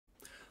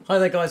Hi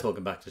there guys,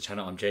 welcome back to the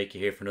channel. I'm Jake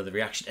here for another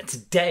reaction, and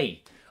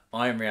today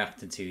I am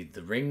reacting to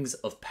The Rings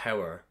of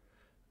Power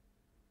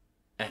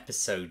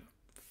episode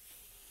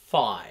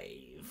 5.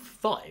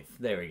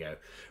 There we go.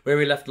 Where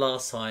we left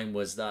last time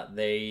was that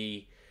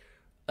we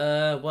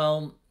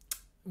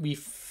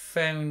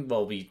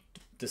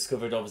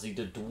discovered obviously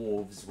the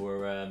dwarves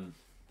were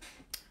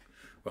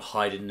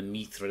hiding in the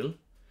Mithril.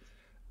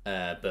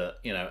 But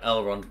you know,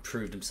 Elrond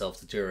proved himself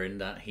to Durin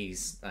that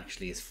he's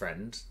actually his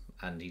friend,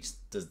 and he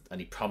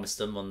promised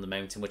them on the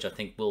mountain, which I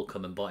think will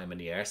come and bite him in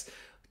the arse.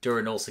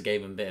 Durin also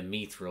gave him a bit of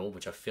Mithril,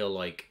 which I feel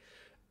like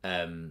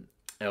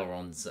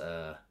Elrond's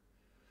oh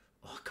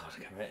god,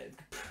 I can't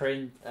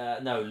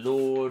remember.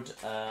 Lord.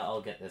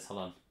 I'll get this. Hold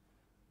on,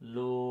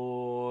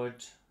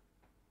 Lord.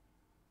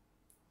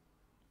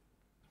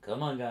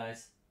 Come on,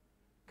 guys.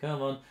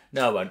 Come on.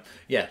 No, I won't.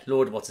 Yeah,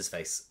 Lord. What's his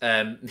face?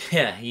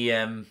 Yeah, he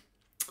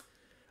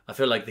I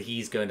feel like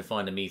he's going to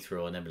find a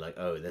Mithril and then be like,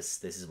 oh,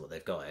 this is what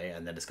they've got, eh?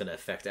 And then it's going to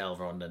affect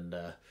Elrond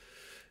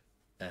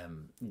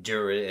and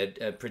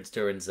Prince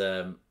Durin's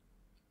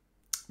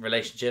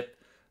relationship.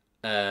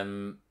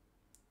 So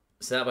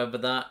that went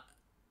with that.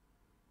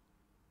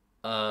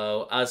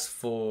 As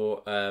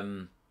for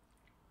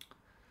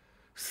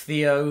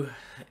Theo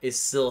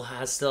still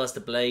has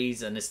the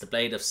blade, and it's the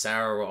blade of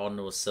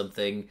Sauron or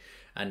something,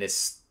 and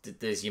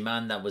there's your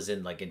man that was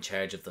in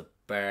charge of the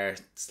bar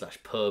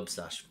slash pub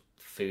slash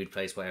food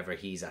place, whatever.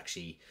 He's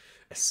actually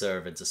a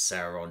servant of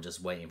Sauron,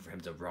 just waiting for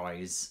him to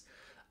rise.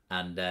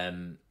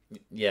 And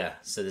yeah,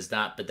 so there's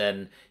that. But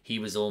then he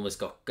was almost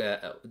got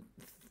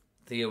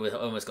Theo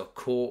almost got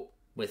caught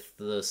with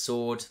the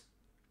sword,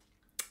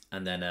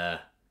 and then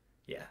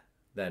yeah,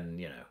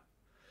 then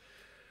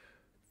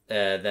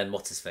then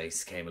what's his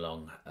face came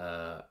along,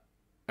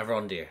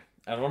 Arondir,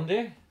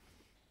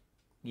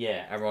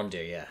 yeah,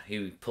 Arondir, yeah,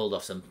 he pulled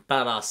off some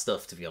badass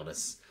stuff, to be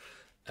honest.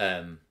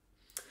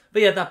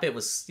 But yeah, that bit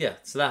was, yeah,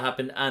 so that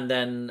happened. And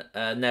then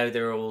now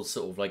they're all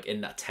sort of like in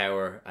that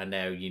tower, and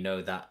now you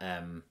know that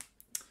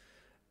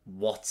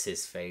what's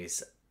his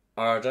face,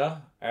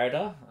 Arda, I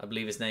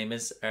believe his name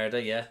is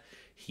Arda, yeah,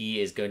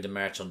 he is going to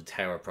march on the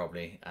tower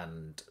probably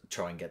and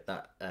try and get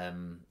that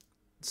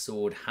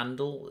sword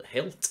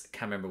hilt,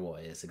 can't remember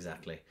what it is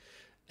exactly,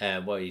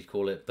 what you'd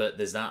call it, but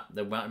there's that,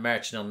 they're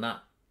marching on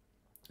that,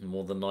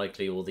 more than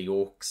likely all the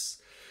orcs.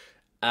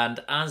 And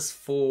as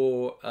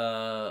for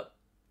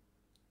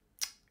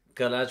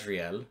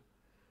Galadriel,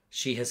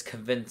 she has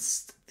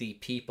convinced the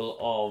people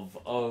of,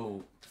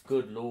 oh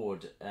good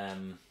lord,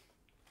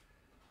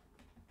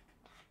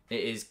 it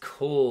is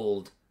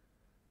called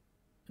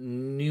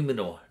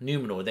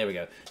Numenor, there we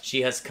go.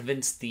 She has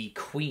convinced the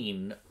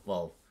queen,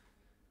 well,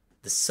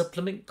 the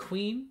supplement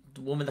queen,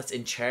 the woman that's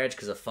in charge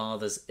because her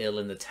father's ill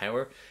in the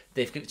tower.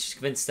 She's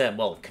convinced them,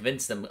 well,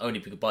 convinced them only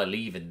by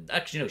leaving.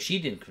 Actually, no, she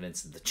didn't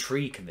convince them. The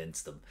tree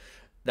convinced them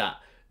that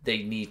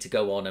they need to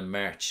go on and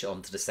march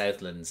onto the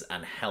Southlands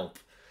and help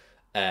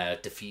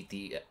defeat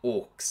the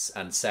orcs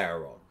and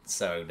Sauron.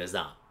 So there's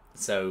that.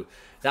 So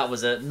that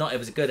was it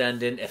was a good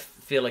ending. I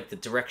feel like the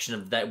direction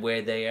of that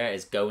where they are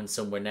is going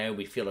somewhere now.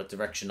 We feel like the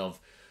direction of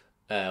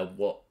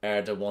what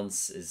Erda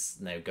wants is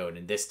now going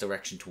in this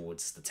direction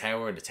towards the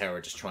tower, and the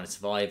tower just trying to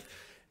survive.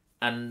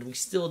 And we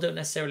still don't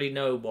necessarily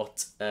know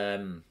what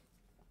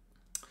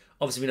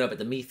obviously we know about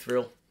the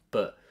Mithril,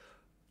 but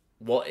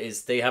what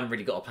is, they haven't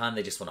really got a plan,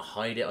 they just want to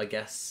hide it, I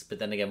guess. But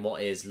then again,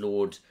 what is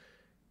Lord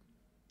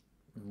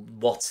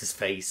what's his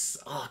face,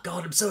 oh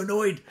god, I'm so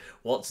annoyed,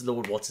 what's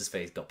his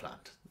face got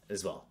planned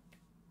as well.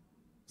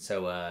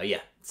 So yeah,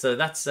 so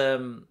that's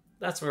where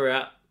we're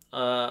at.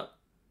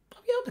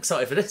 Yeah, I'm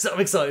excited for this.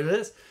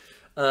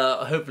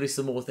 Hopefully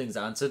some more things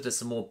answered. There's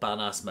some more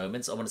badass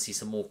moments. I want to see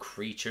some more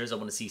creatures. I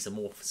want to see some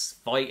more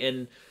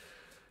fighting.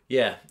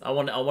 Yeah, I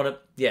want that.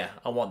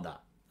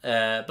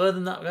 But other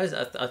than that, guys,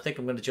 I think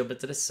I'm going to jump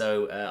into this.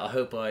 So I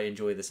hope I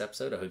enjoy this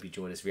episode. I hope you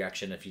enjoy this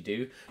reaction. If you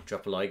do,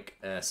 drop a like,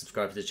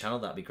 subscribe to the channel.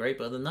 That'd be great.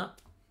 But other than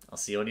that, I'll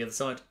see you on the other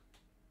side.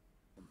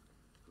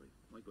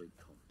 My great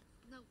thumb.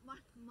 No,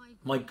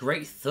 my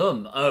great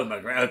thumb. Oh, my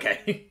great.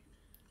 Okay.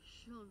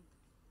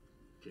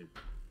 Jim.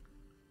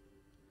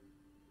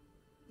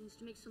 Needs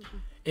to make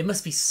something. It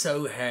must be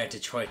so hard to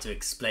try to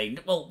explain.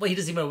 Well, he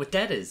doesn't even know what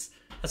dead is.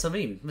 That's what I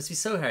mean. It must be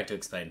so hard to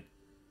explain.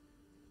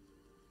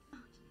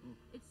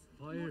 It's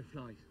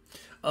Fireflies.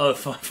 Oh,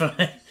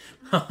 firefly.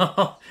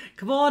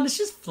 Come on, it's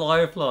just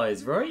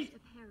fireflies, right?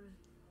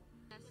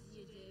 Yes,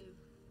 you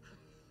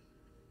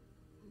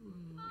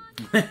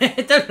do.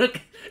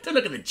 Don't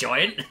look at the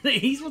giant.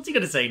 What's he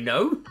gonna say?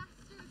 No?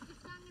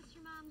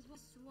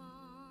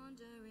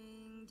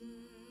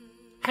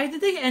 How did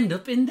they end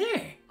up in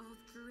there?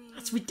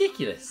 That's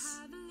ridiculous.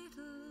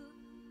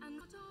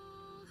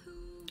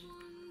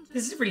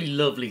 This is a really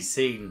lovely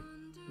scene.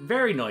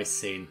 Very nice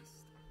scene.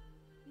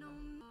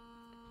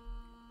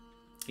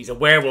 He's a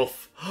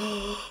werewolf.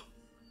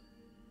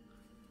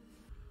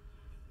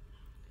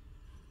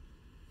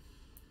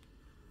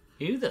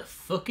 Who the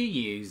fuck are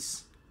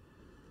yous?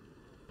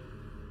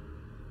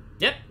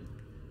 Yep.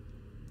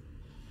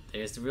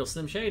 There's the real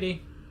Slim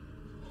Shady.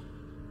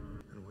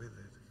 And with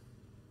it,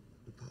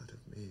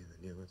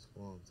 wants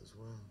warmth as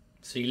well.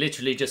 So he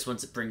literally just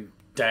wants to bring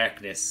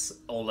darkness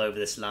all over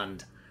this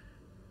land.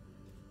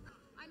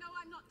 I know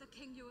I'm not the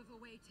king you have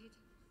awaited,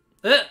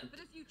 Uh, but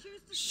if you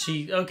choose to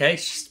she okay.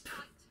 She's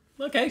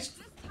okay.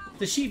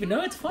 Does she even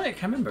know how to fight? I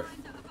can't remember.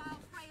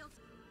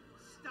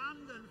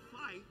 Stand and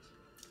fight.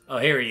 Oh,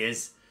 here he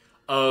is.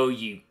 Oh,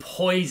 you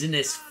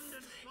poisonous.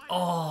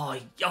 Oh,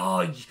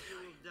 oh. You'll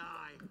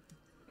die.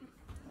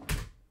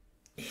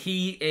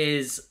 He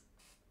is.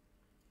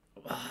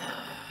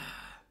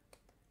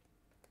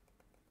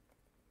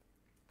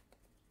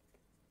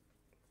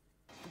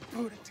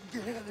 Put it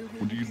together.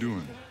 What are you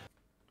doing?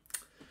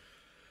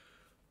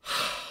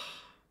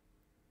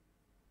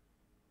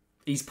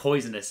 He's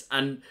poisonous,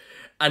 and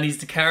he's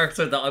the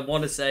character that I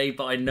want to say,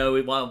 but I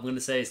know what I'm going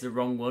to say is the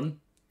wrong one.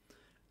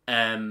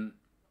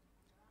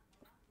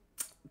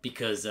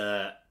 Because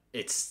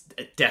it's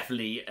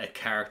definitely a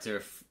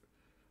character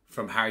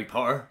from Harry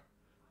Potter.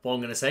 What I'm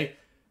going to say.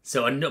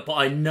 So I know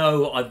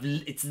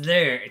it's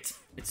there.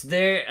 It's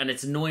there, and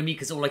it's annoying me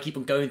because all I keep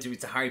on going through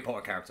is a Harry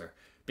Potter character.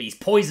 But he's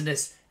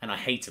poisonous, and I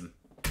hate him.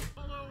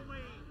 Follow me,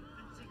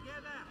 and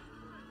together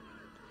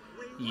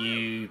we will.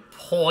 You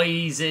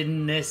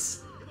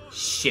poisonous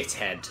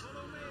shithead.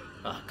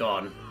 Oh, go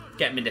on.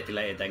 Get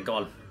manipulated then, go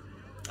on.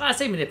 I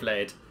say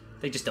manipulated.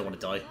 They just don't want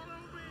to die.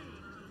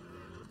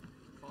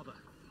 Father,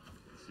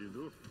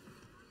 Sildur,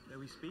 may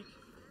we speak?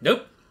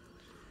 Nope.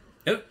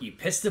 Nope, you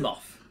pissed him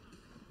off.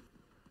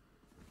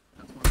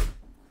 That's my...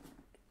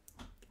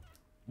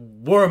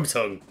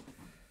 Wormtongue.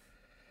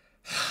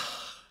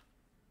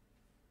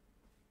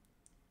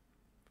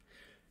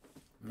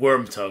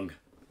 Wormtongue.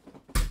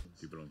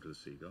 You belong to the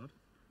Sea God?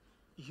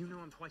 You know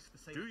I'm twice the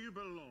same. Do you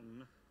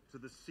belong to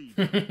the Sea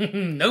God?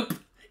 Nope.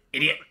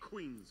 Idiot. The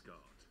Queen's Guard?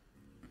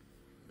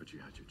 But you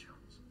had your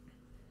chance,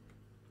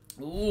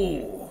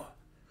 Ooh.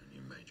 and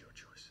you made your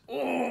choice.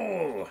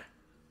 Ooh.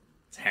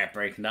 It's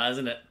heartbreaking, that,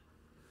 isn't it?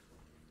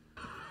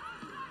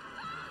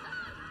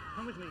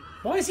 Come with me.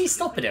 Why is he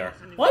stopping her?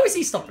 Why was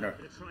he stopping her?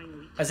 Gonna try and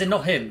reach. As in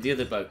not him, the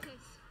other bloke.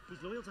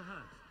 He's loyal to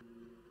her.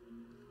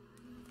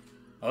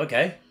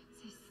 Okay.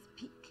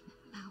 Speak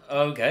now.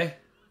 Okay.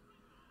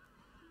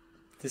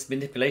 This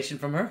manipulation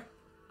from her?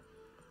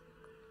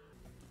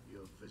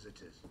 Your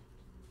visitors.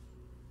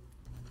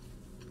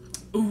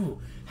 Ooh,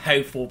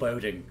 how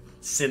foreboding.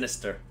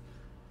 Sinister.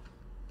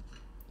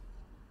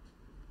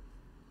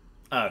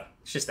 Oh,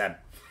 it's just them.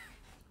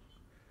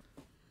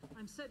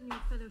 I'm certain your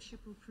fellowship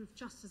will prove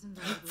just as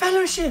invaluable.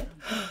 Fellowship!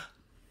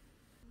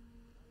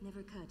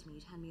 Never occurred to me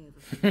you'd hand me over.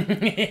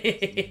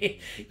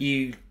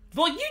 you...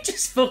 Well, you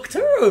just fucked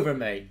her over,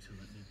 mate.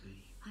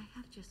 I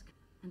have just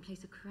and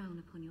place a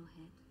crown upon your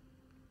head.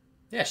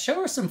 Yeah,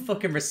 show her some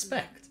fucking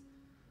respect.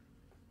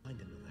 Find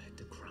another head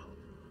to crown.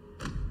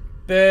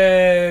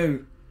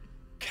 Boo!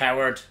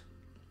 Coward.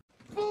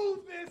 Move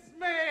this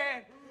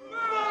man!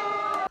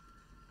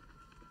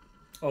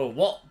 Oh,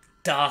 what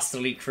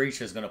dastardly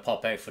creature is going to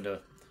pop out for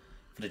the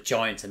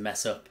giant to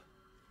mess up?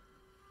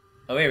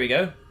 Oh, here we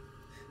go.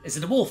 Is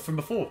it the wolf from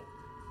before?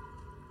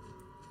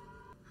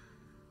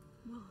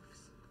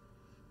 Wolves.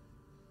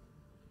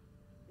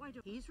 Why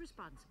do he's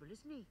responsible,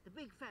 isn't he? The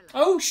big fella.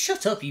 Oh,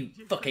 shut up, you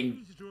fucking...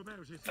 Easy to about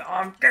it.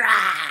 Oh,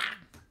 ah!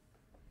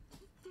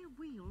 Take their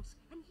wheels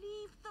and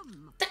leave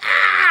them.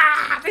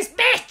 Ah! This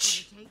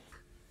bitch!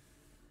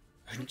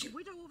 Take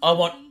widow I of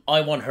want me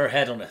I want her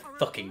head on a or an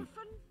fucking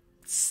orphan.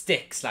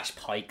 stick slash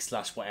pike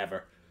slash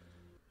whatever.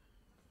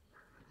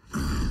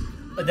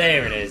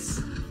 There it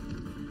is.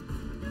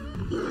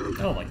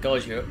 Oh my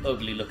god, you're an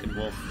ugly looking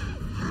wolf.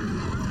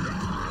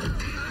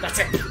 That's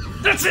it!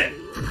 That's it!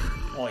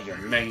 Oh, you're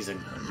amazing.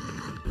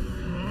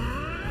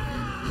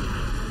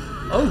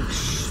 Oh,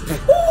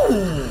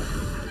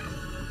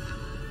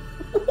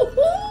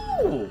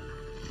 ooh!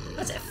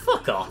 That's it,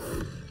 fuck off!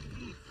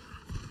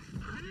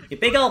 You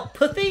big old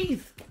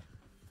puppy!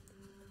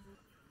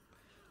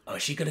 Oh,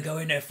 is she gonna go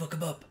in there and fuck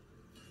him up?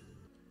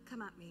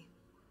 Come at me.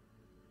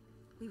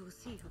 We will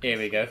see who Here can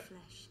we go.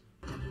 flesh.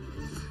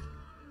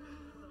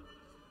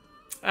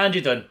 And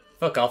you're done.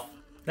 Fuck off.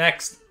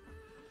 Next.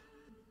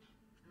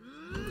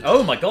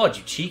 Oh my god,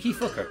 you cheeky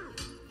fucker.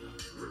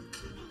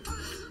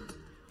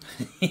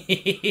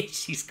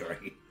 She's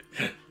great.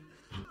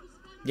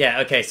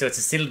 Yeah, okay, so it's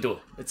a Isildur.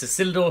 It's a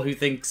Isildur who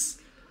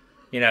thinks,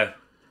 you know...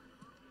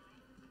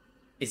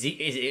 Is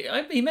he...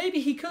 I mean,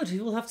 maybe he could.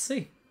 We'll have to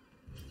see.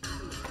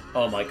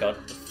 Oh my god.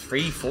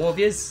 3, 4 of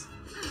yous?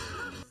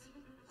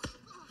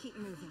 Keep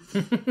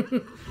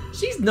moving.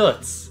 She's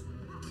nuts.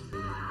 Do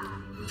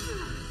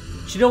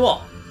you know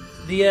what?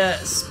 The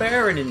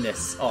sparring in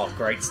this, oh,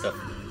 great stuff.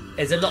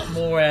 Is a lot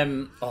more.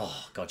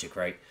 Oh god, you're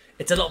great.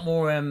 It's a lot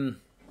more.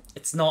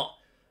 It's not.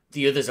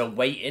 The others are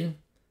waiting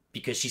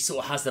because she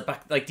sort of has the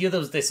back. Like the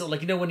others, they're sort of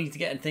like, you know, when you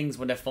get in things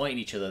when they're fighting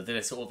each other,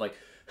 they're sort of like,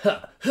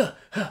 huh, huh,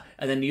 huh,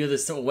 and then the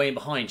others sort of waiting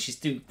behind.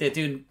 They're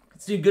doing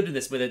good in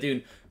this where they're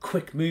doing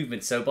quick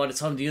movements. So by the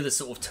time the others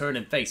sort of turn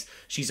and face,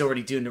 she's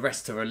already doing the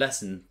rest of her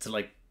lesson to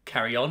like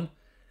carry on,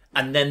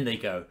 and then they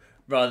go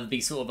rather than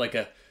be sort of like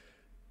a.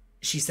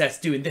 She starts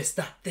doing this,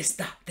 that,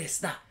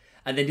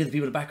 and then the other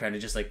people in the background are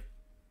just like,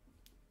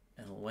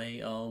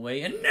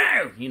 Away, and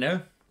now, you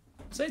know.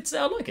 So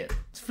I like it.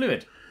 It's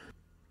fluid.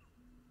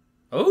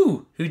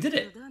 Oh, who did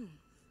it? Well done,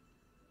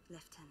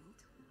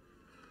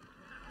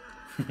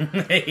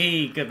 Lieutenant.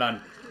 Hey, good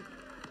man.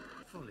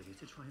 Folly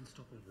to try and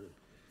stop a war.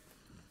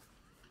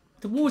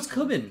 The war's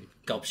coming,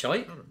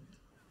 gobshite.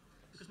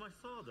 Because my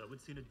father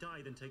would sooner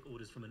die than take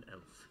orders from an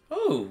elf.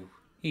 Oh,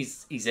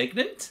 he's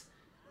ignorant?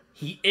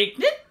 He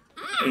ignorant?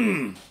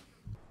 Mm.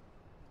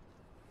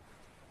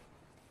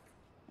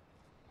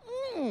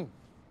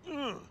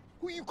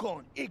 Who you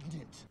calling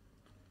ignorant?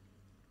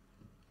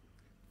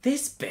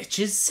 This bitch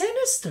is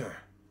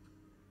sinister.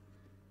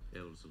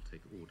 Elves will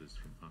take orders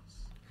from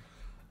us.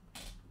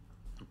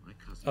 My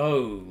cousin.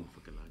 Oh.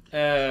 For Galadriel.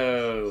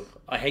 Oh,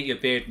 I hate your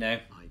beard now.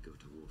 I go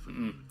to war for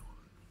Numenor.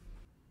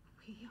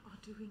 We are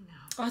doing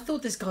now. I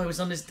thought this guy was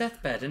on his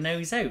deathbed and now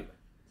he's out.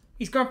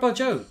 He's Grandpa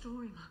Joe.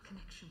 Restoring our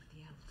connection with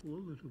the elf.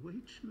 All that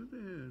awaits you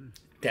there.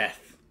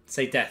 Death.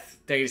 Say death.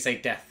 Dare you to say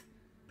death.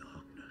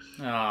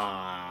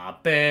 Ah,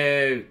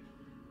 boo.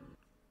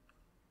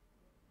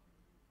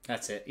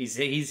 That's it. He's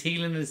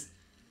healing his...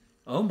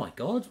 Oh my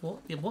god,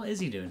 what is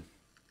he doing?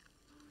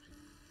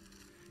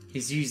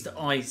 He's used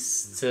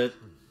ice to...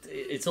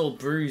 It's all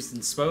bruised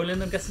and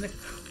swollen, I'm guessing.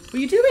 What are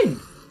you doing?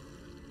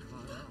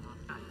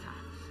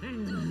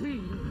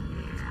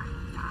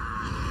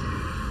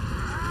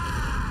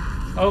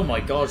 Oh my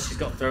god, she's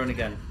got thrown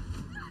again.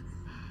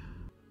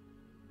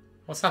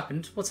 What's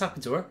happened? What's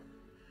happened to her?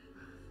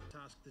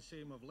 Task the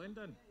same of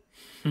Lindon.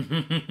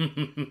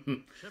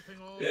 Shipping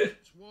all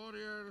its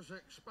warriors,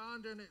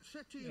 expanding its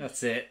cities.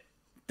 That's it.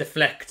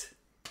 Deflect.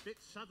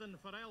 Bit southern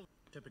for elf.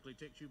 Typically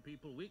takes you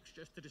people weeks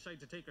just to decide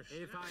to take a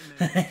ship. If I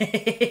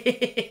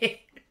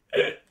may,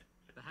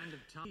 the hand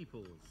of time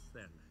peoples,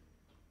 then,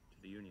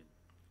 to the Union.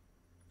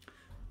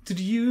 To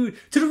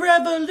the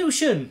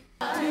revolution.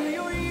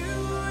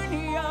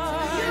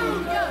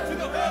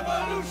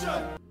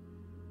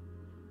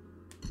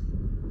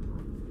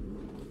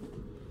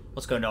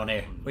 What's going on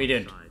here? What are you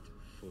doing?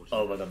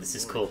 Oh my god, this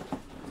is cool.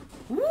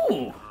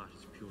 Ooh! Heart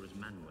is pure as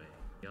Manwë,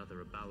 the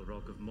other a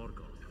Balrog of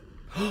Morgoth.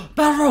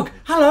 Balrog!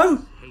 Hello!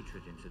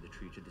 Hatred into the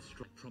tree to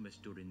destroy.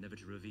 Promised Durin never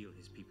to reveal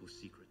his people's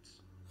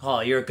secrets.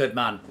 Oh, you're a good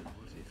man.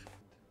 What if?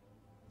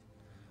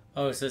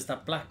 Oh, so it's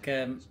that black,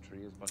 Tree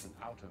is but an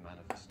outer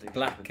manifestation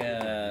black, of the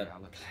inner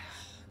reality.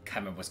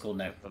 can't remember what it's called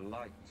now. The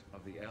light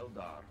of the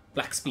Eldar.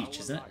 Black speech,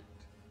 Our isn't it? light.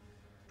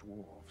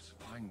 Dwarves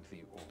find the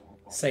ore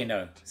of Say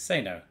no. light.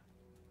 Say no.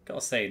 Gotta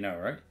say no,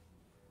 right?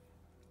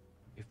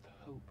 If the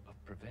hope of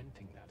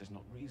preventing that is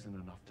not reason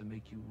enough to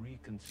make you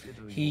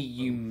reconsider You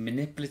your oath,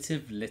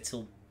 manipulative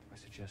little... I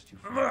suggest you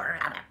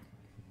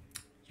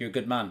You're a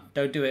good man.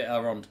 Don't do it,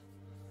 Elrond.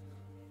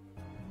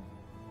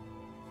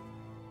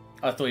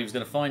 I thought he was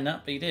going to find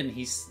that, but he didn't.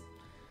 He's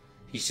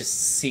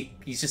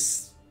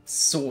just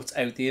sought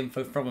out the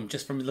info from him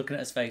just from looking at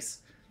his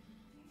face.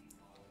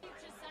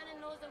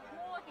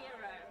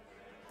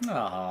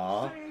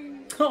 Aww.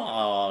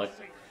 Aww.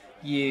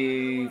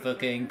 You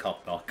fucking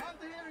cockblock. I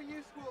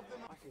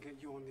can get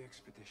you on the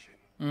expedition.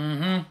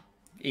 Mm-hmm.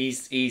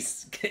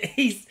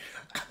 He's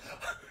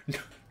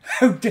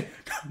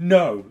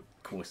no,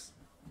 of course.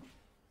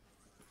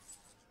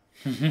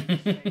 I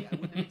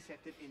wouldn't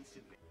accept it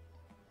instantly.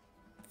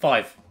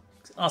 5.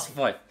 Ask for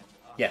 5.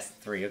 Yes,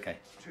 3, okay.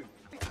 2.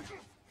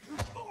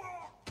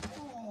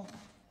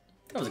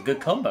 That was a good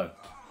combo.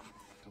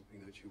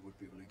 Something that you would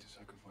be willing to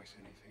sacrifice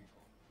anything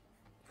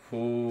for.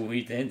 Oh,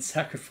 he didn't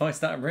sacrifice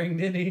that ring,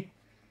 did he?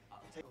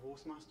 I'll take a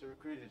horsemaster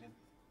recruited him.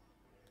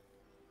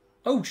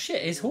 Oh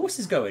shit, his horse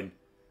is going.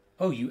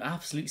 Oh, you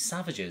absolute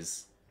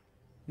savages.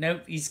 No,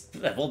 he's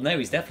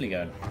definitely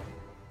going.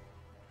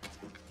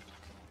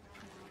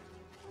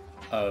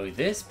 Oh,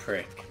 this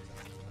prick.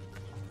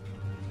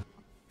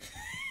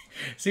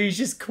 So he's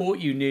just caught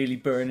you nearly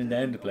burning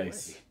down the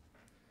place.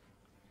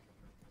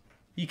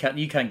 You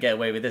can't get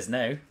away with this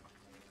now.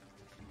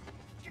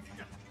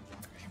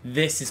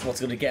 This is what's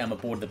going to get him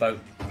aboard the boat.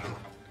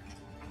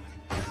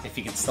 If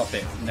he can stop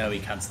it. No, he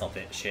can't stop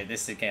it. Shit,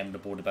 this is getting him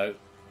aboard the boat.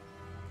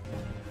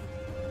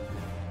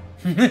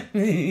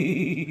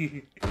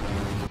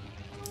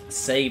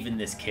 Saving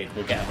this kid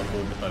will get him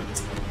aboard the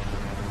boat.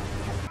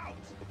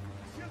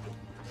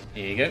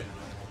 Here you go.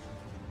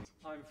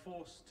 I'm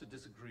forced to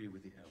disagree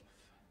with the elf.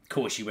 Of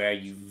course you are,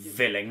 you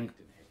villain.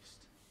 In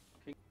haste.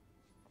 You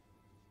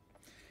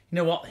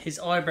know what? His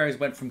eyebrows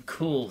went from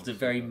cool to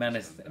very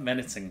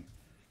menacing.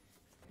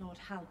 Lord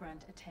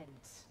Halbrand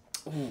attends.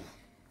 Ooh.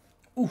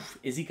 Oof,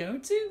 is he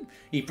going to?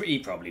 He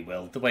probably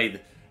will. The way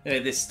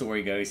this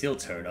story goes, he'll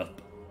turn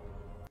up.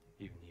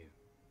 You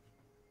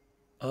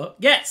knew.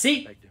 Yeah,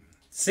 see? Begged him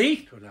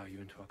See? to allow you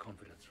into our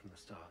confidence from the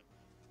start.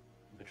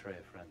 Betray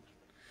a friend.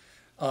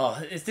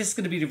 Oh, is this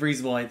going to be the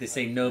reason why they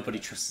say nobody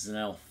trusts an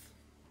elf?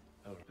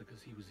 Oh,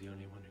 because he was the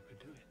only one who could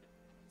do it.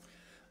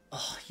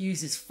 Oh, use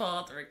his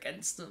father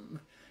against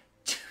him.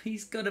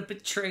 He's going to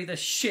betray the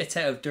shit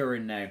out of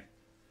Durin now.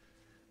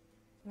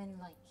 Men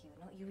like you,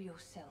 not you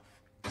yourself.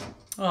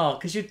 Oh,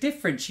 because you're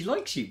different. She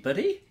likes you,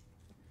 buddy.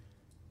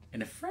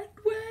 In a friend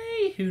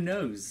way? Who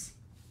knows?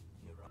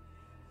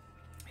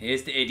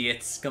 Here's the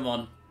idiots. Come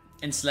on.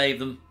 Enslave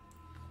them.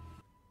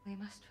 We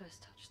must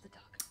first touch the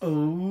duck.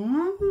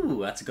 Ooh,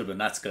 that's a good one.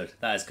 That's good.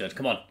 That is good.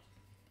 Come on.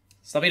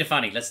 Stop being a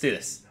fanny. Let's do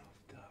this.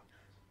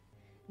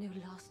 No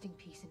lasting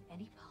peace in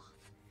any path,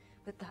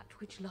 but that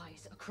which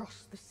lies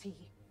across the sea.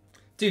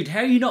 Dude, how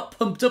are you not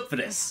pumped up for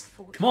this?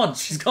 Come on,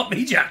 she's got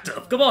me jacked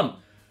up. Come on.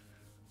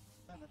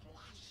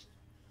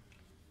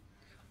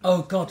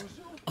 Oh, God.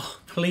 Oh,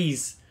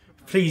 please.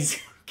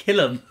 Please, kill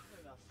him.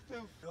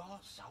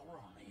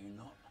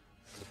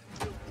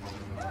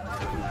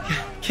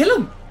 Kill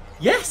him.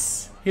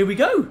 Yes. Here we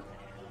go.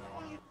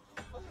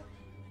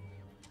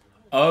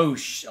 Oh,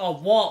 oh,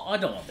 what? I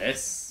don't want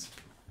this.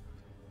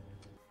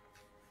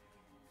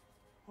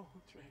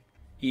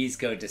 He's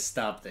going to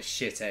stab the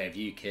shit out of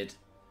you, kid.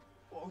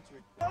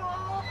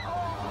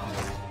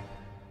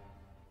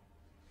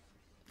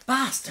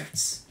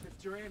 Bastards!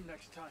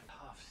 Next time.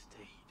 Half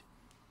stayed.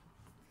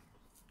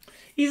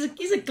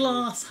 He's a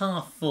glass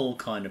half full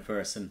kind of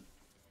person.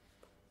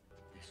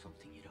 There's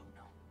something you don't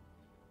know.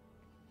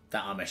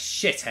 That I'm a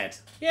shithead.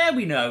 Yeah,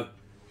 we know.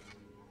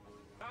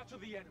 Out of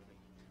the enemy,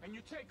 and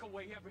you take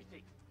away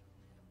everything.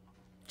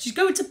 She's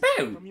going to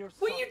bow. From your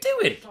What are you son,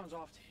 doing? sons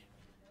after him.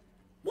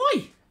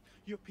 Why?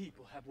 Your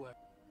people have worked.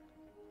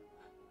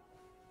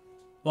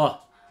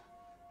 What?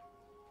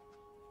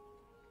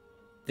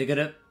 They're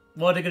gonna...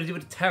 What are they gonna do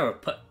with the tower?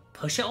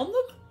 Push it on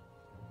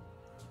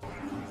them?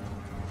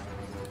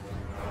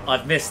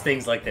 I've missed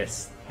things like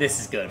this. This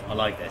is good. I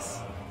like this.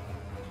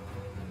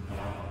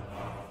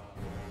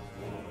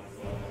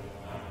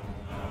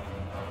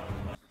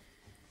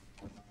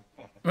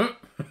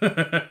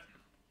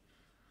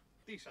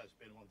 This has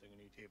been wanting a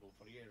new table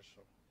for years,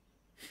 so.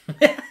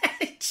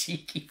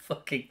 Cheeky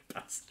fucking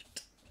bastard.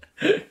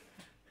 The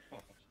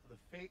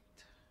fate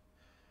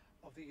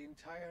of the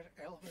entire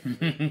element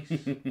race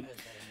is in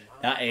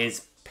my That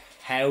is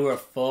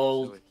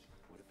powerful.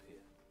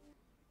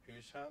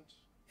 Whose hands?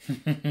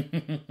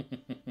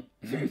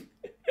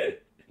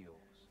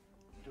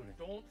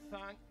 Don't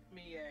thank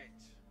me yet.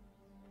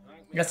 Thank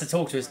me He has to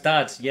talk to his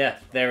dad. Yeah,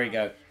 there we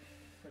go.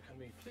 Look at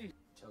me, please.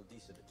 Tell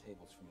Disa the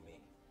table's from me.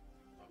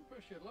 I'll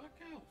push your luck,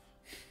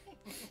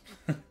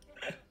 Elf.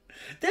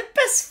 They're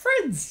best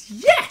friends.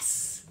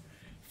 Yes.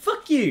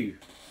 Fuck you.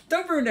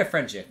 Don't ruin their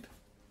friendship.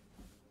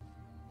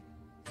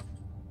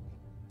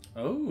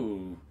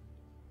 Oh.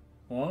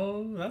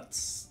 Well,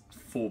 that's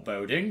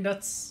foreboding.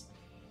 That's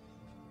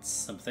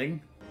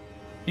something.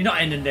 You're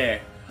not ending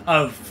there.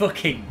 Oh,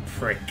 fucking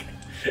prick.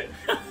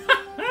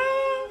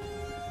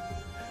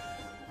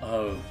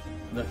 Oh,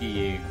 look at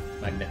you.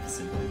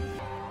 Magnificent.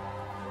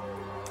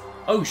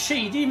 Oh shit,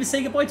 he didn't even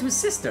say goodbye to his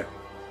sister.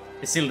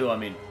 Isildur, I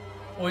mean.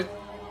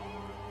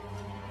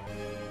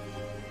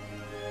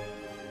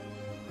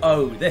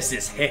 Oh, this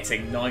is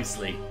hitting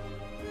nicely.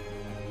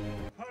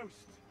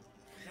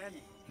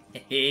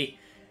 Hey,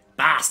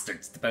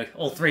 bastards.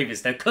 All three of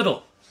us now.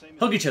 Cuddle.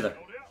 Hug each other.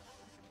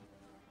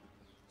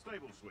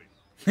 Stable sweet.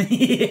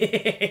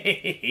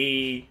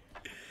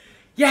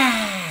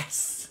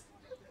 Yes!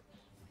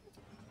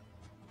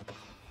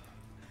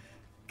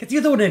 Get the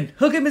other one in.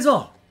 Hug him as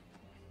well.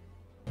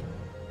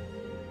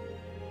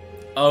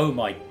 Oh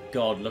my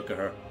god, look at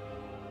her.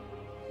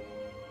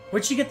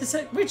 Where'd she get this?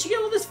 Where'd she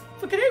get all this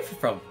fucking outfit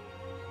from?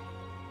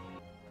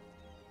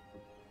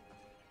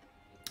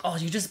 Oh,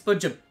 you're just a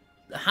bunch of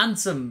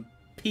handsome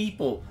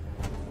people.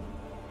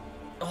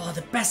 Oh,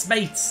 the best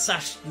mates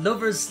slash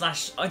lovers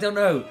slash I don't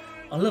know.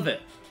 I love it.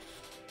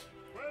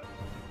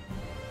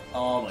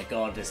 Oh my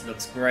god, this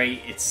looks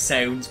great. It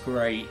sounds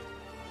great.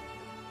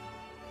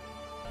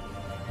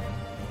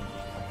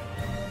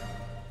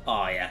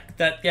 Oh yeah,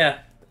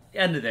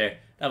 end of there.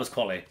 That was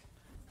quality.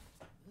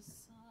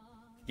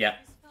 Yeah.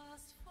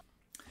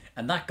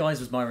 And that, guys,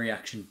 was my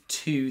reaction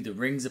to the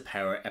Rings of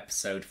Power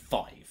episode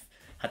 5.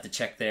 Had to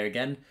check there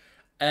again.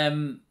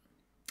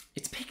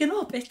 It's picking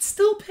up. It's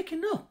still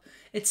picking up.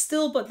 It's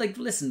still, but like,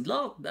 listen, at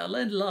the end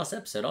of the last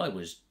episode, I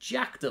was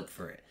jacked up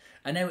for it.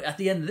 And now at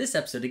the end of this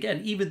episode,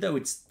 again, even though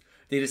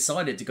they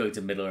decided to go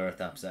to Middle Earth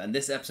episode, and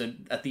this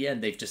episode, at the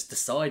end, they've just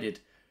decided,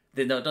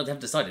 they don't have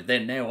decided, they're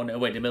now on their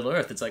way to Middle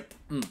Earth. It's like,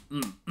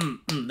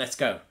 let's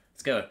go.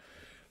 Let's go.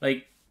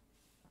 Like,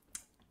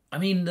 I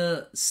mean,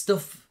 the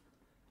stuff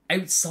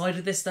outside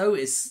of this, though,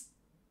 is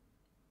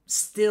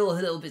still a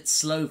little bit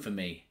slow for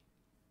me.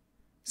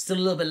 Still a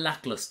little bit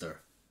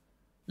lackluster.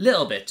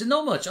 Little bit,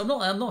 not much. I'm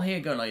not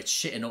here going like I'm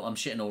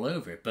shitting all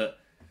over it, but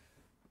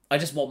I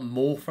just want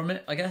more from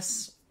it, I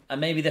guess. And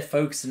maybe they're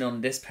focusing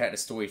on this part of the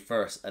story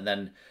first, and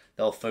then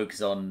they'll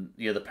focus on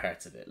the other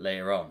parts of it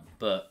later on.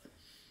 But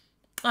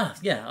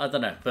yeah, I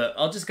don't know. But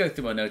I'll just go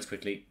through my notes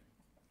quickly.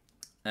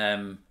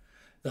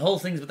 The whole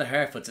things with the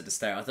Harfoots at the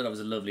start, I thought that was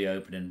a lovely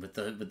opening with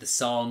the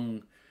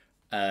song,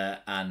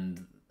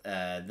 and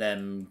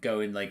them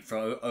going like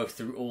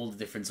through all the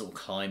different sort of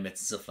climates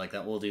and stuff like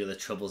that, all the other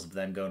troubles of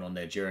them going on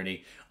their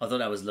journey. I thought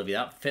that was lovely.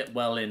 That fit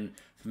well in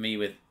for me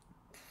with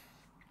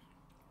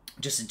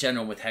just in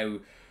general with how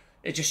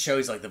it just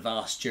shows like the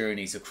vast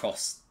journeys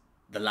across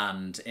the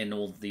land in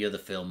all the other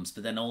films,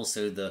 but then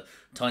also the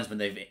times when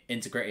they've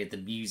integrated the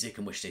music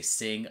in which they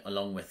sing,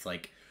 along with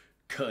like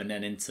cutting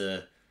it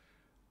into.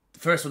 The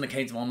first one that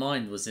came to my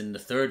mind was in the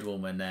third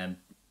one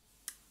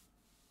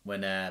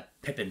when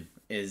Pippin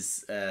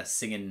is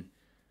singing,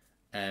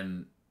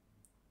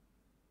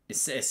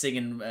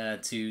 singing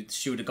to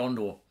Steward of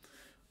Gondor,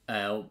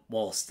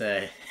 whilst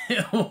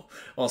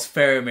whilst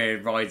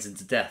Faramir rides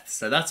into death.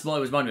 So that's what I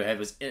was reminded of. It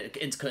was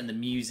intercutting the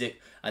music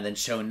and then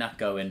showing that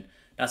going.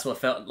 That's what I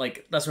felt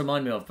like. That's what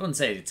reminded me of. I wouldn't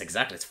say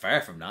it's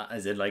far from that,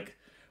 as in like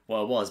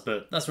what it was,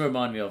 but that's what it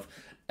reminded me of.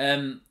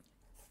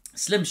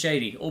 Slim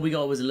Shady. All we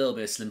got was a little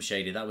bit of Slim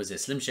Shady. That was it.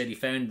 Slim Shady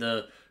found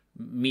the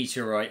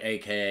meteorite,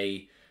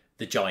 aka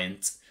the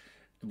giant,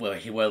 where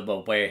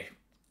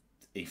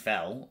he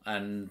fell,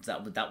 and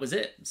that was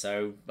it.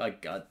 So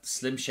like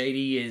Slim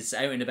Shady is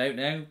out and about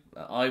now.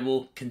 I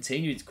will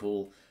continue to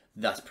call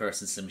that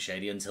person Slim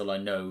Shady until I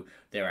know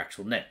their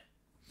actual name.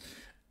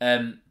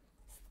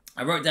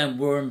 I wrote down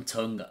Worm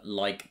Tongue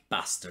like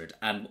bastard,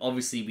 and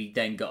obviously we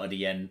then got at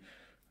the end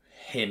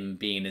him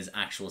being his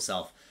actual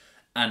self,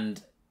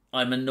 and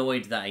I'm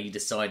annoyed that he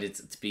decided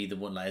to be the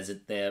one. Like, is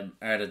it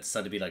Arda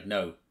decided to be like,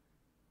 no,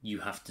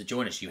 you have to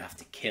join us, you have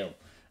to kill,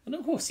 and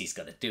of course he's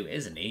got to do it,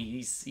 isn't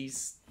he?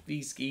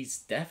 He's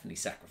definitely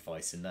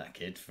sacrificing that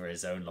kid for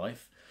his own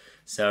life.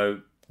 So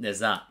there's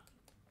that.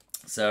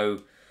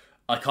 So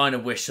I kind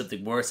of wish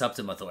something worse happened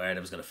to him. I thought Arda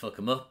was going to fuck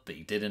him up, but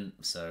he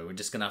didn't. So we're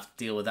just going to have to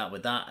deal with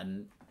that,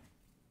 and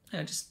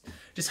just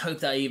hope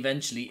that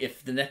eventually,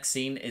 if the next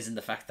scene isn't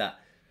the fact that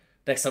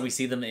next time we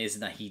see them is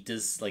that he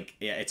does, like,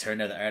 yeah, it turned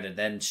out that Arda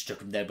then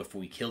struck him dead before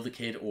we killed the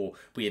kid, or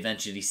we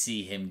eventually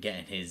see him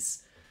getting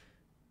his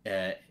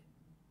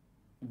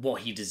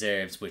what he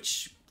deserves,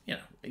 which, you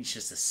know, he's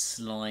just a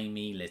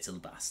slimy little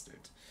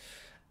bastard.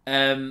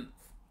 I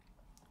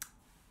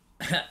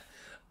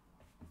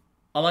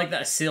like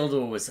that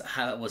Isildur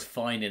was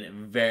finding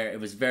it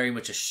was very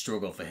much a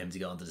struggle for him to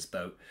get onto this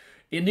boat.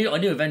 I knew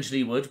eventually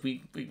he would.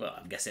 Well,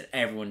 I'm guessing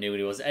everyone knew what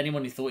he was.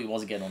 Anyone who thought he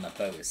wasn't getting on that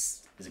boat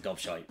is a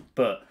gobshite.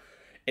 But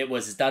it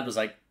was, his dad was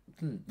like,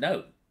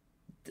 no,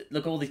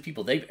 look, all these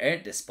people, they've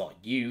earned this spot,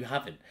 you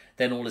haven't.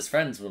 Then all his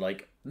friends were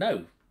like,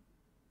 no,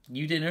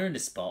 you didn't earn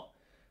this spot.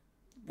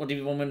 What do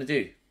you want me to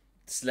do?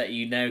 Just let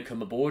you now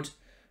come aboard?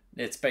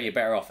 It's better, you're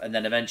better off. And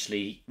then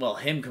eventually, well,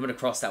 him coming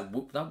across that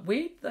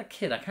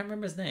kid, I can't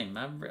remember his name.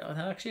 I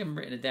haven't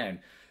written it down.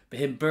 But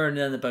him burning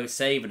down the boat,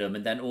 saving him,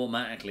 and then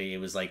automatically it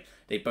was like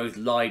they both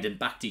lied and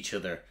backed each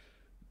other.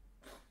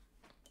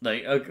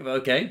 Like,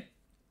 okay.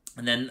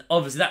 And then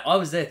obviously that I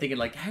was there thinking,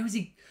 like, how is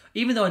he?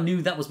 Even though I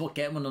knew that was what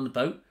get him on the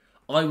boat,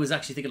 I was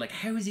actually thinking, like,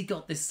 how has he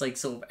got this like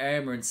sort of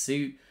armor and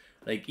suit?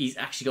 Like, he's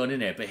actually gone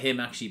in there, but him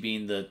actually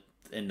being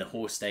in the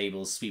horse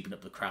stables, sweeping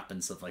up the crap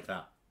and stuff like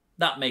that.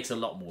 That makes a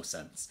lot more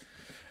sense.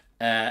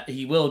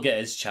 He will get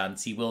his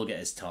chance. He will get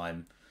his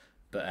time.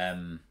 But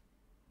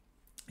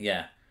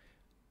yeah.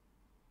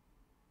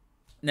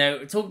 Now,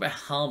 talk about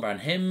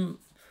Halbrand.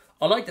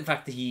 I like the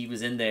fact that he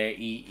was in there.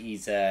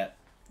 He's a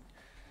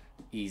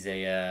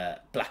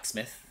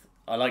blacksmith.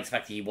 I like the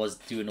fact that he was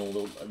doing all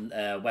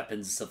the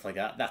weapons and stuff like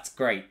that. That's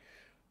great.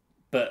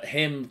 But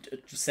him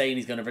saying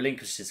he's going to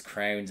relinquish his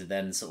crowns and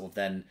then sort of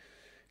then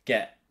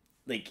get,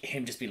 like,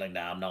 him just being like,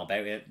 nah, I'm not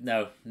about it.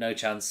 No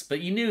chance.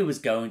 But you knew it was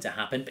going to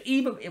happen. But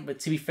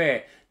to be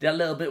fair, that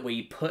little bit where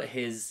you put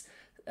his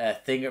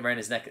thing around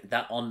his neck,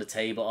 that on the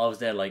table, I was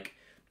there like,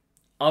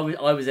 I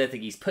was there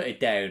thinking he's put it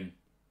down.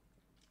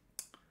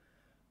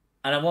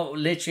 And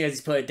literally as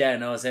he's put it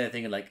down, I was there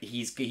thinking like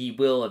he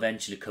will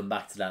eventually come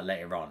back to that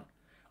later on.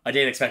 I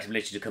didn't expect him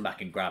literally to come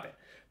back and grab it.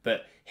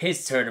 But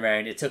his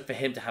turnaround, it took for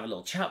him to have a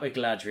little chat with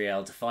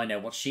Galadriel to find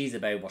out what she's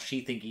about, what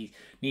she thinks he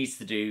needs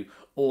to do,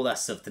 all that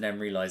stuff, to then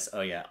realise,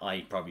 oh yeah,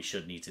 I probably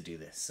should need to do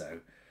this. So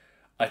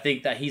I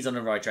think that he's on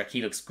the right track.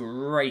 He looks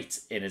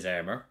great in his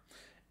armour.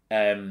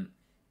 Him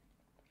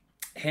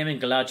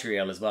and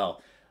Galadriel as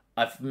well.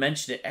 I've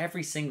mentioned it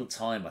every single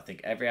time, I think,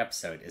 every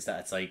episode, is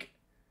that it's like,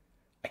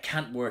 I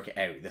can't work it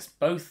out. They're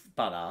both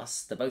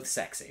badass, they're both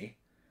sexy.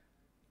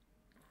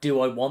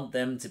 Do I want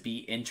them to be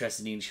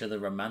interested in each other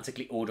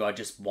romantically, or do I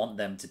just want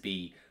them to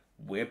be,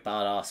 we're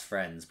badass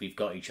friends, we've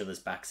got each other's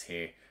backs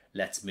here,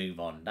 let's move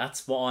on?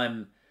 That's what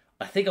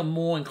I think I'm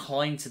more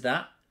inclined to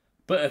that.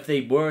 But if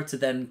they were to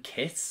then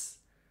kiss,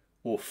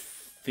 or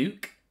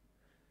fook,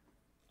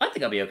 I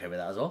think I'd be okay with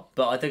that as well.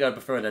 But I think I'd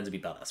prefer them to be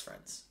badass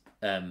friends.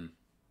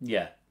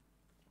 Yeah.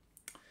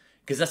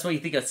 Because that's what you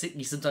think.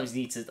 You sometimes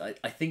need to.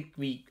 I think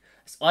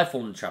I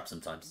fall in the trap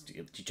sometimes,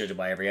 to judge it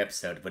by every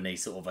episode, when they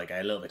sort of like are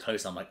a little bit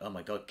close. I'm like, oh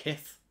my god,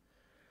 Kith,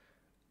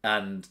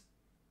 and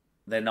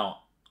they're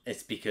not.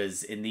 It's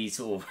because in these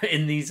sort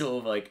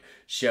of like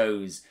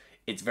shows,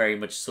 it's very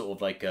much sort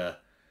of like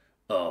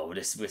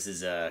this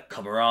is a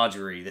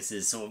camaraderie. This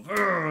is sort of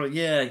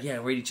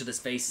read each other's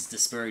faces to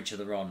spur each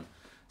other on.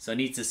 So I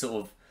need to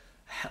sort of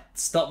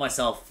stop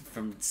myself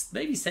from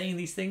maybe saying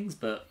these things,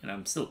 but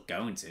I'm still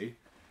going to.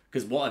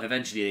 Because what if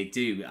eventually they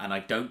do, and I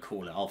don't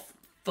call it, I'll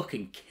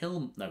fucking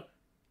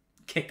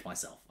kick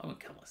myself. I won't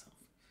kill myself.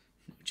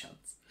 No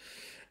chance.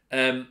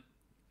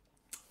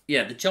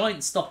 yeah, the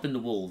giant stopping the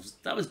wolves,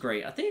 that was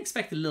great. I think I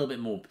expected a little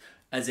bit more,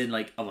 as in,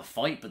 like, of a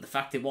fight, but the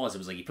fact it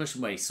was like, he pushed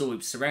him away, saw he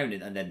was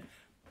surrounded, and then,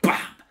 BAM!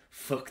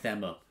 Fuck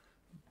them up.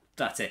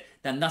 That's it.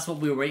 Then that's what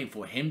we were waiting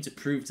for, him to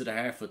prove to the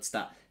Harefoots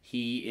that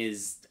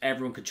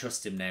everyone can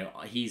trust him now.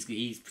 He's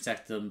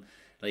protected them,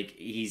 like,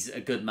 he's a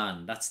good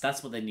man.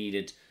 That's what they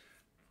needed.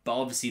 But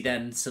obviously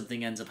then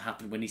something ends up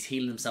happening when he's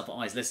healing himself at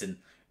eyes. Listen,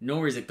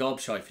 Nori's a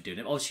gobshite for doing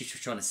it. Obviously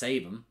she's trying to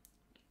save him,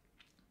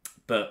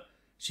 but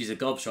she's a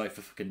gobshite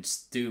for fucking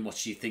doing what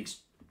she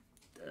thinks.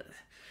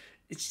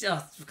 It's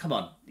just, come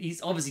on.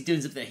 He's obviously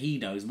doing something that he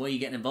knows. What are you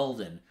getting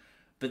involved in?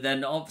 But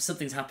then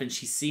something's happened.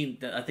 She's seen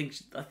that. I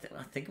think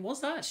it was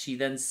that. She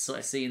then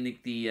started seeing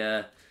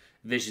the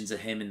visions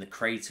of him in the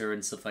crater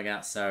and stuff like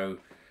that. So,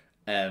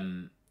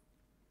 yeah,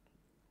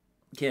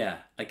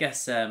 I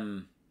guess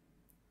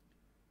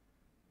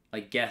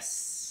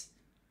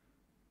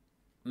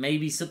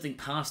maybe something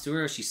passed to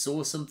her. She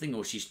saw something,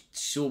 or she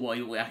saw what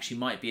it actually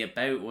might be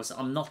about. Or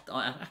I'm not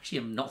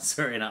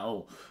certain at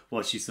all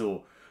what she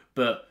saw,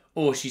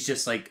 or she's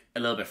just like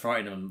a little bit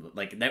frightened of him.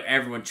 Like now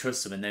everyone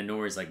trusts him, and then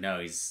Nora's like, no,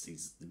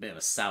 he's a bit of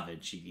a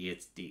savage.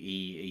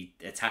 He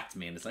attacked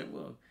me, and it's like,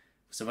 whoa.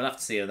 So we'll have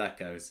to see how that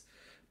goes.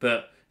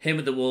 But him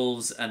with the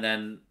wolves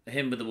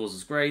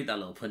was great. That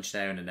little punch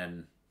down, and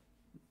then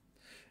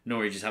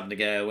Nori just having to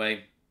get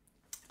away.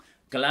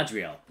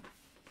 Galadriel.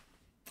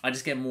 I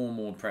just get more and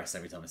more impressed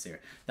every time I see her.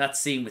 That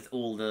scene with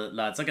all the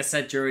lads, like I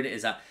said during it,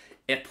 is that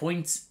at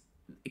points,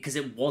 because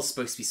it was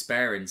supposed to be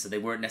sparing, so they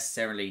weren't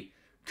necessarily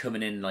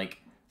coming in like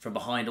from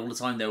behind all the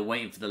time. They were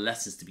waiting for the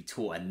lessons to be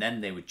taught, and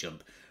then they would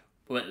jump.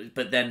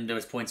 But then there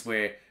was points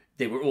where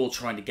they were all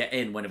trying to get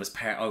in when it was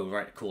oh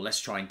right, cool, let's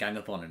try and gang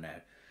up on her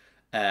now.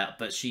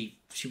 But she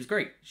was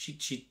great.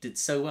 She did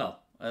so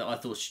well. I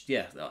thought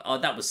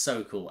that was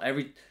so cool. I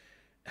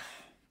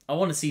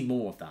want to see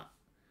more of that.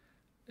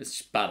 It's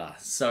just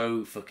badass.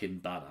 So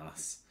fucking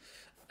badass.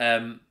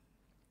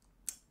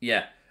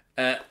 Yeah.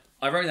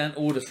 I wrote down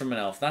Orders from an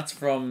Elf. That's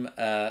from...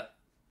 oh,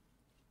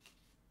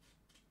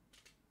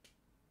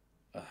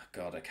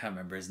 God, I can't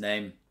remember his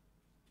name.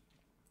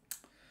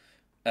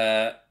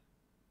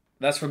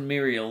 That's from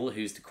Muriel,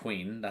 who's the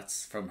queen.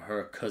 That's from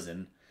her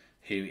cousin,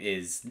 who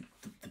is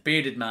the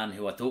bearded man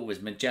who I thought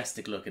was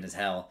majestic looking as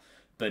hell.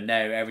 But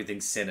now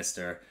everything's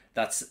sinister.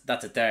 That's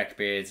a dark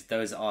beard.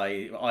 Those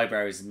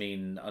eyebrows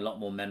mean a lot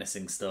more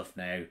menacing stuff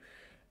now.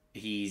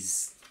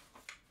 He's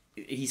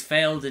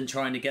failed in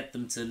trying to get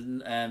them to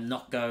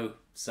not go,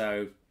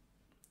 so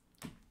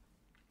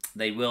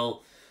they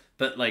will.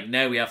 But like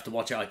now we have to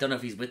watch out. I don't know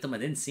if he's with them. I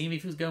didn't see him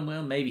if he was going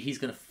well. Maybe he's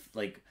gonna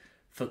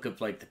fuck up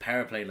like the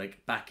power play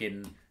like back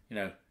in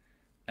when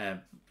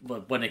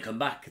they come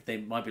back they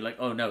might be like,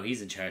 oh no,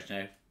 he's in charge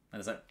now, and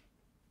it's like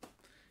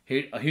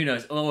who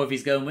knows? Oh, if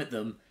he's going with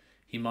them,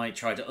 he might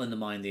try to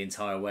undermine the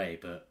entire way,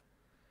 but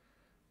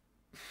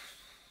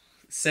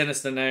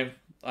sinister now.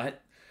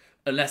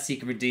 Unless he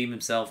can redeem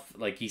himself,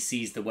 like he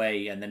sees the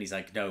way and then he's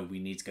like, no, we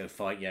need to go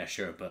fight. Yeah,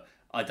 sure, but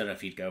I don't know if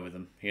he'd go with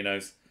them. Who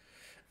knows?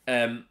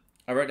 I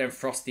wrote down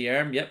Frosty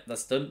Arm. Yep,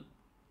 that's done.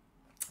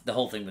 The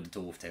whole thing with the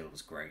dwarf table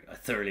was great. I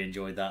thoroughly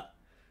enjoyed that.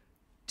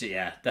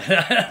 Yeah,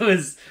 that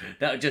was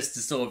just to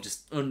sort of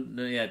just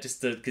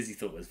because he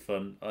thought it was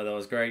fun. I thought it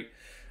was great.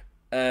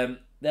 I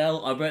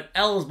read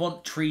elves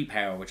want tree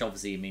power, which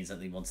obviously means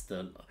that he wants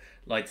to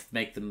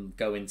make them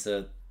go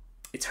into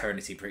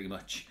eternity pretty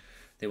much.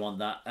 They want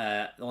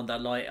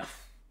that light.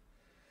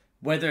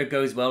 Whether it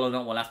goes well or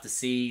not, we'll have to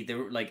see.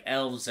 They're like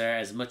elves are,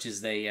 as much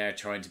as they are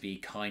trying to be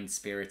kind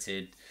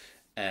spirited,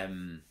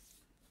 one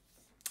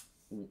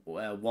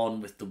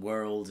with the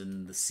world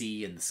and the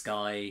sea and the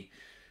sky,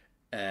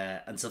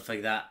 and stuff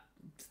like that.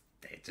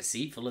 They're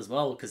deceitful as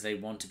well because they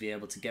want to be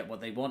able to get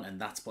what they want, and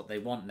that's what they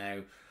want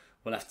now.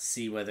 We'll have to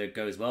see whether it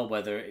goes well.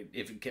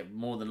 If it get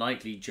more than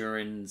likely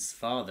Durin's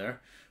father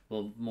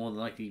will more than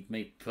likely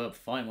put up a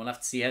fight. We'll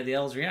have to see how the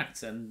elves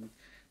react, and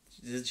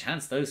there's a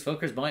chance those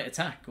fuckers might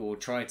attack or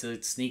try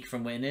to sneak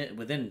from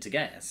within to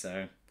get it.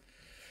 So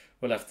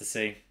we'll have to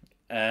see.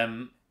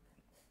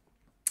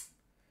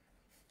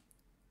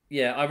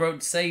 Yeah, I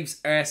wrote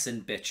saves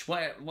Ersin bitch.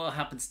 What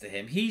happens to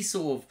him? He's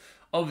sort of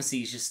obviously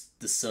he's just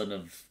the son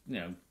of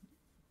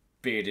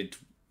bearded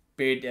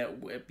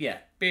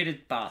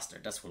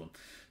bastard. That's what I'm.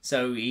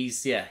 So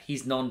he's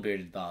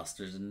non-bearded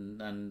bastard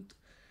and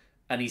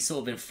he's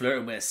sort of been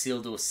flirting with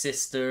Isildur's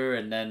sister,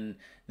 and then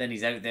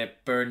he's out there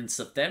burning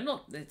stuff down.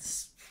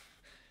 It's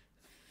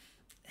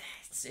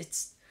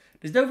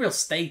there's no real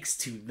stakes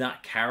to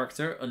that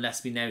character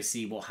unless we now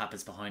see what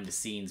happens behind the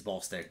scenes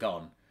whilst they're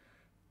gone.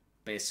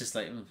 But it's just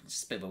like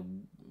just a bit of a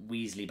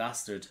Weasley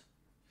bastard.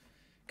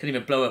 Couldn't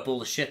even blow up all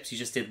the ships. He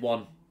just did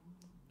one.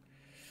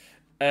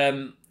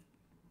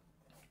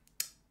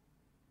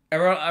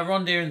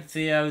 Arondir and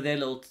Theo, their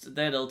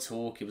little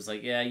talk. It was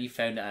like, yeah, you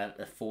found it out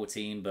at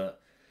 14,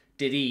 but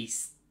did he?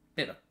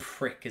 Bit of a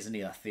prick, isn't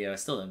he? That Theo. I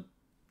still don't.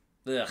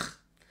 Ugh.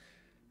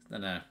 I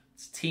don't know.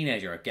 It's a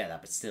teenager. I get that,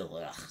 but still,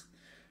 ugh.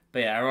 But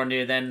yeah,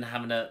 Arondir then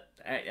having a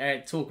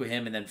talk with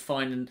him, and then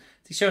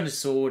he's showing his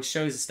sword,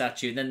 shows the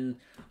statue, and then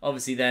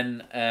obviously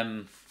then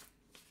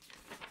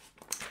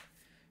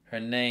Her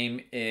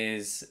name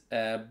is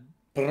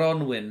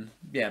Bronwyn.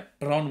 Yeah,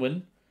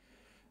 Bronwyn.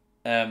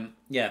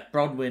 Yeah,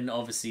 Bronwyn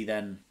obviously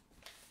then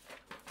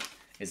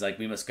is like,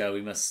 we must go,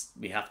 we're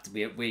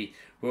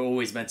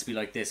always meant to be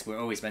like this, we're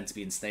always meant to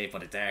be enslaved by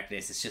the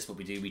darkness, it's just what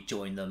we do, we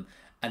join them.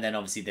 And then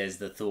obviously there's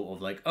the thought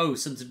of like, oh,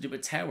 something to do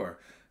with tower.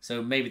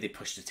 So maybe they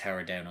push the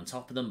tower down on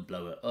top of them,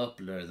 blow it up,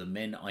 lure them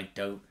in, I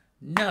don't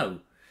know.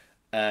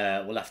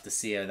 We'll have to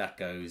see how that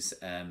goes.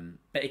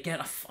 But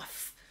again, I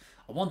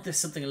want there's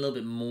something a little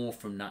bit more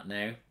from that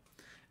now.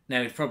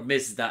 Now, the problem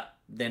is that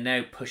they're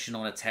now pushing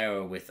on a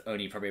tower with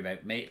only probably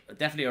about,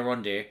 definitely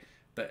Arondir,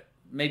 but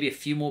maybe a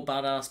few more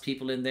badass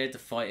people in there to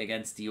fight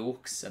against the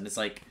orcs. And it's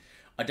like,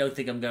 I don't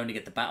think I'm going to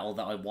get the battle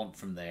that I want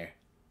from there.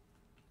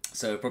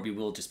 So it probably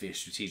will just be a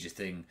strategic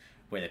thing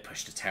where they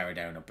push the tower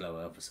down or blow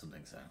it up or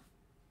something. So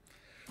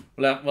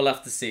we'll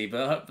have to see.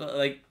 But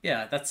like,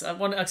 yeah, I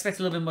expect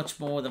a little bit much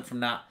more than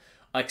from that.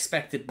 I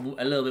expected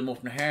a little bit more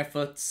from the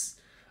Harefoots,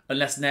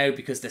 unless now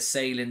because they're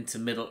sailing to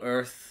Middle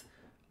Earth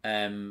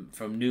from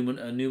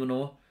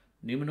Numenor.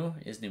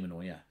 Numenor? It is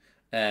Numenor, yeah.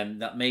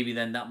 That maybe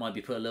then that might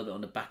be put a little bit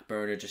on the back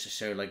burner just to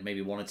show like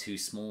maybe one or two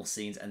small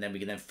scenes, and then we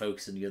can then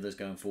focus on the others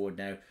going forward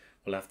now.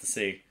 We'll have to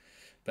see.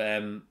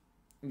 But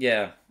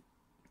yeah.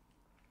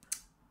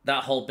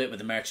 That whole bit with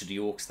the March of the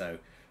Orcs though.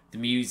 The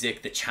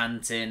music, the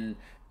chanting,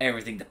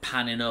 everything, the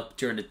panning up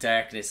during the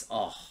darkness.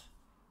 Oh,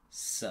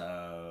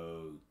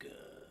 so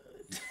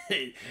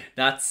good.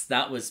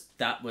 that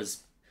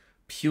was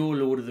pure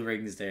Lord of the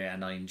Rings there,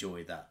 and I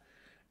enjoyed that.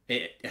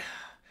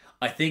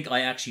 I think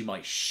I actually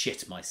might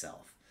shit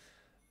myself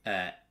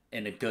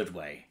in a good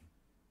way,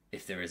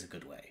 if there is a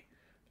good way.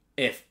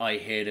 If I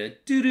hear the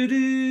do do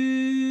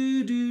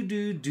do do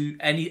do do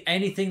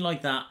anything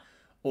like that,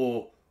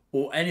 or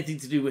anything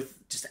to do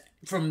with just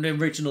from the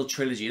original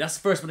trilogy. That's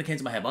the first one that came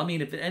to my head. But I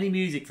mean, if any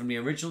music from the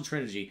original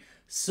trilogy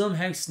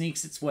somehow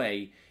sneaks its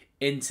way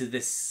into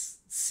this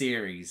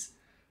series,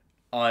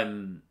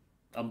 I'm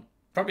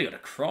probably gonna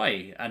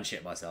cry and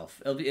shit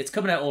myself. It's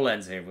coming out all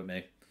ends here with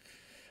me.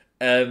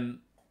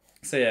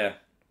 So yeah,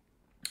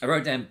 I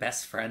wrote down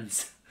best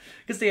friends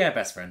because they are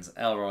best friends,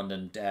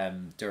 Elrond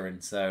and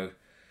Durin. So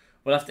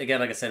we'll have to,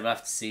 again, like I said, we'll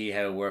have to see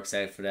how it works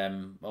out for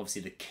them.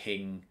 Obviously,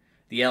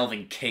 the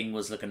Elven King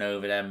was looking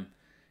over them.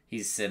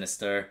 He's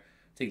sinister.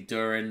 I think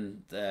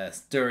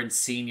Durin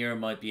Senior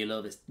might be a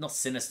little bit not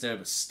sinister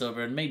but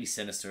stubborn, maybe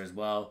sinister as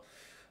well.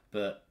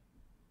 But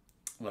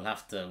we'll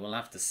have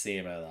to see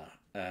about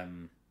that.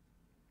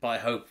 But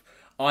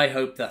I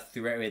hope that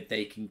throughout it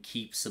they can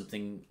keep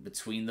something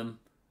between them,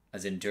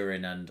 as in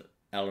Durin and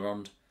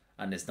Elrond,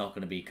 and it's not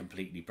going to be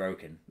completely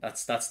broken.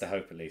 That's the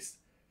hope, at least.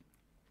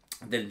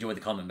 I did enjoy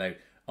the comment about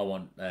I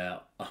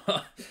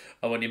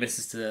want your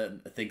missus to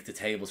think the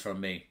table's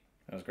from me.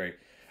 That was great.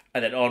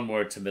 And then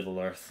onward to Middle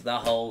Earth.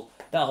 That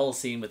whole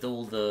scene with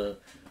all the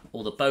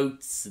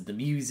boats and the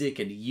music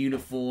and the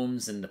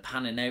uniforms and the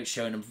panning out,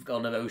 showing them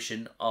on the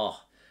ocean.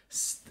 Oh,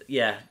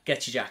 yeah,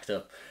 get you jacked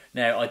up.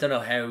 Now, I don't know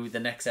how the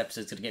next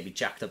episode's going to get me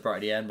jacked up right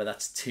at the end, but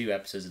that's 2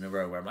 episodes in a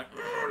row where I'm like,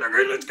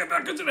 oh, let's get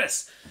back into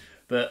this.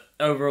 But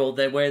overall,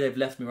 where they've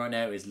left me right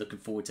now is looking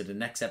forward to the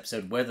next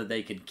episode, whether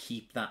they can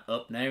keep that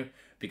up now.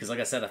 Because like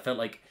I said, I felt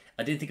like,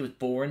 I didn't think it was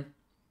boring,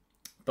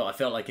 but I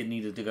felt like it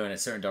needed to go in a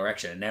certain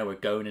direction, and now we're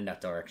going in that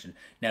direction.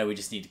 Now we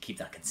just need to keep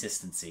that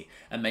consistency,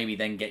 and maybe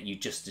then get you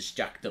just as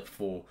jacked up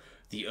for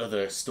the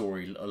other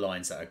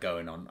storylines that are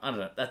going on. I don't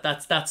know,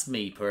 that's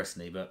me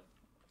personally, but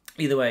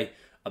either way,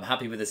 I'm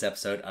happy with this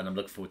episode, and I'm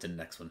looking forward to the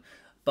next one.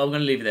 But I'm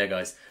going to leave it there,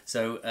 guys.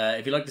 So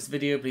if you like this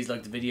video, please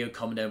like the video,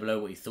 comment down below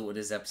what you thought of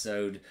this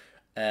episode.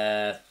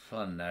 I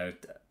don't know,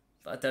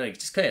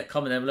 just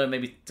comment down below.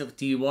 Maybe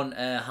do you want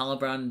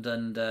Halbrand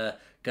and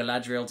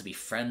Galadriel to be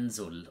friends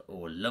or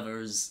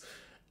lovers?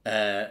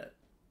 Yeah,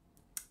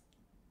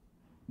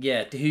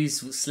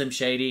 who's Slim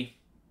Shady?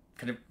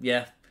 Kind of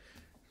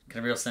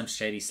real Slim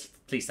Shady,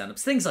 please stand up.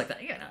 Things like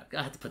that. Yeah,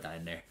 I had to put that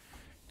in there.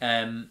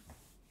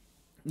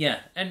 Yeah,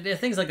 and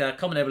things like that.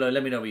 Comment down below.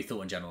 Let me know what you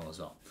thought in general as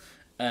well.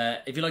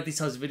 If you like these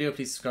types of videos,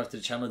 please subscribe to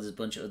the channel. There's a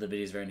bunch of other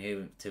videos around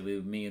here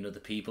to me and other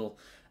people.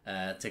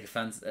 Take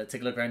a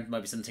look around.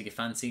 Might be something to take a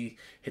fancy.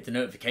 Hit the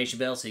notification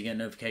bell so you get a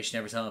notification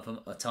every time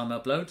I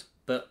upload.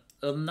 But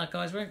other than that,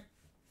 guys, right?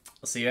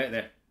 I'll see you out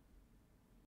there.